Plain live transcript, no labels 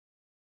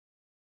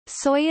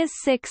Soyuz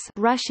 6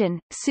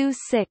 Russian, Soyuz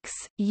 6,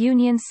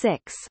 Union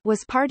 6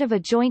 was part of a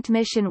joint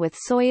mission with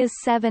Soyuz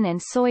 7 and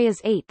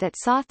Soyuz 8 that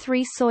saw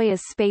 3 Soyuz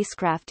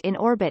spacecraft in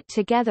orbit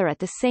together at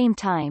the same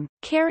time,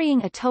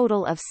 carrying a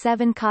total of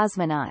 7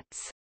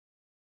 cosmonauts.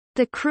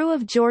 The crew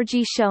of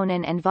Georgy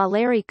Shonin and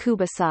Valery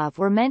Kubasov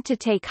were meant to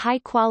take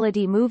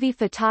high-quality movie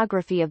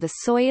photography of the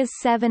Soyuz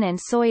 7 and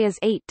Soyuz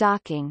 8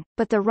 docking,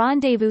 but the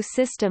rendezvous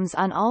systems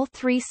on all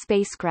 3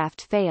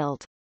 spacecraft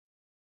failed.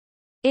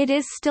 It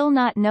is still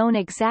not known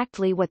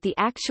exactly what the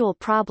actual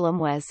problem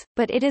was,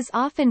 but it is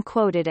often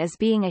quoted as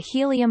being a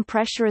helium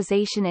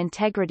pressurization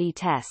integrity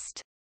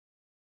test.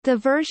 The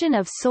version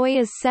of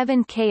Soyuz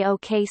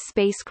 7KOK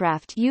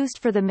spacecraft used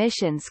for the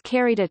missions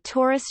carried a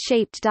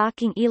torus-shaped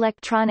docking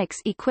electronics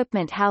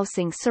equipment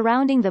housing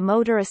surrounding the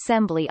motor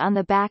assembly on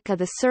the back of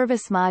the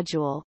service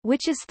module,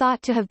 which is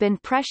thought to have been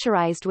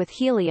pressurized with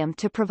helium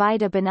to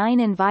provide a benign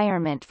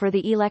environment for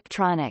the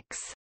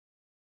electronics.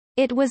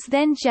 It was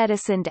then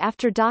jettisoned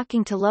after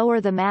docking to lower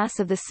the mass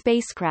of the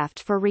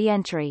spacecraft for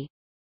re-entry.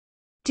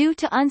 Due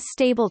to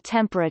unstable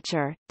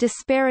temperature,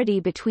 disparity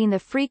between the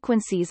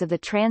frequencies of the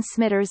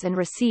transmitters and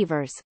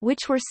receivers,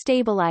 which were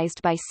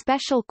stabilized by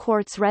special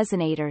quartz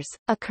resonators,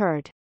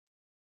 occurred.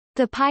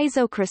 The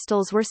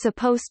piezocrystals were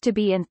supposed to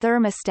be in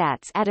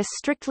thermostats at a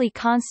strictly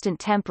constant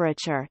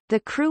temperature. The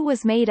crew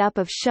was made up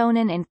of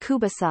Shonin and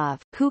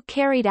Kubasov, who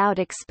carried out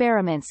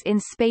experiments in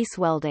space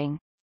welding.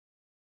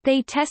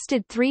 They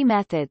tested 3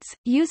 methods,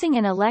 using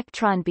an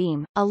electron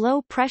beam, a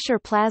low-pressure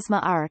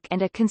plasma arc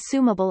and a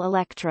consumable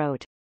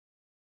electrode.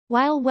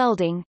 While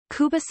welding,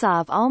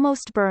 Kubasov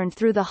almost burned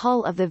through the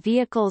hull of the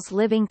vehicle's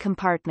living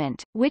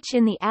compartment, which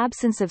in the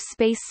absence of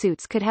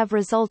spacesuits could have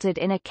resulted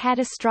in a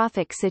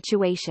catastrophic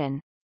situation.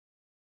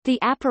 The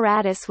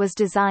apparatus was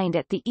designed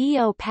at the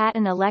E.O.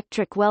 Patton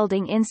Electric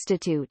Welding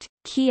Institute,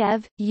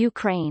 Kiev,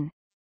 Ukraine.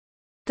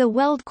 The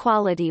weld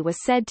quality was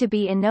said to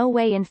be in no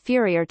way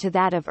inferior to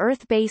that of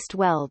Earth-based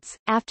welds.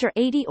 After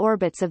 80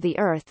 orbits of the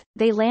Earth,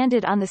 they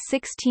landed on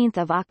 16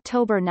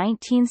 October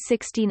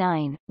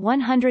 1969,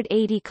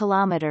 180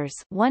 kilometers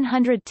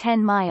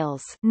 (110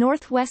 miles)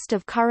 northwest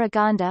of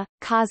Karaganda,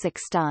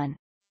 Kazakhstan.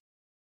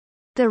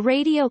 The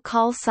radio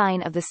call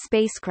sign of the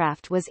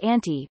spacecraft was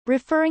Anti,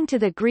 referring to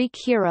the Greek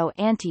hero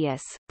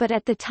Antaeus, but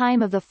at the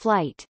time of the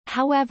flight,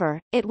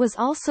 however, it was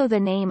also the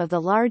name of the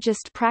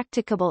largest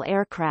practicable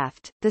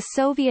aircraft, the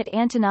Soviet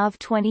Antonov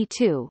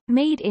 22,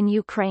 made in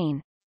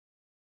Ukraine.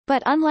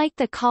 But unlike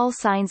the call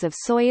signs of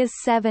Soyuz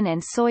 7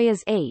 and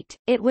Soyuz 8,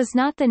 it was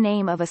not the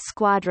name of a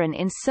squadron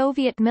in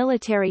Soviet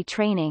military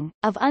training,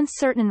 of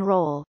uncertain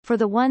role, for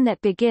the one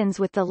that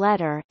begins with the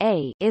letter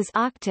A is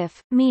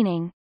Oktiv,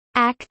 meaning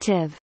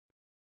active.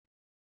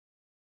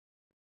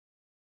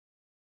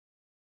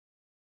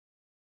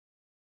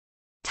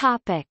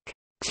 Topic: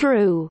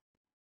 Crew.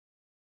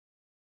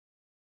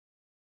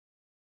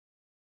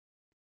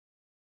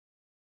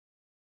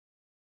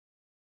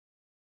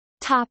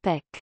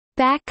 Topic: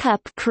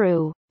 Backup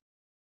crew.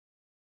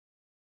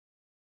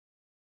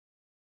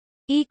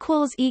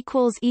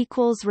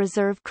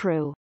 Reserve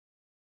crew.